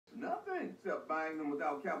Nothing except buying them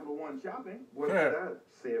without Capital One Shopping. What's that,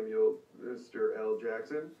 Samuel, Mr. L.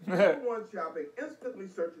 Jackson? Capital One Shopping instantly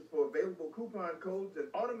searches for available coupon codes and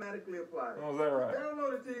automatically applies. Oh, is that right?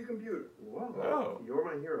 Download it to your computer. Whoa, Oh. You're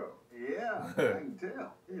my hero. Yeah, I can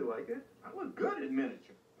tell. You like it? I look good in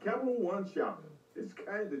miniature. Capital One Shopping. It's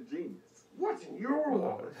kind of genius. What's in your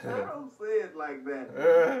wallet? I don't say it like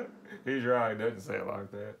that. He's right. He doesn't say it like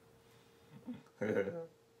that.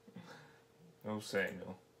 Oh,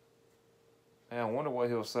 Samuel. Hey, I wonder what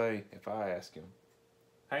he'll say if I ask him.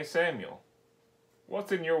 Hey, Samuel,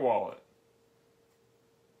 what's in your wallet?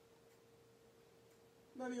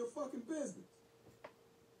 None of your fucking business.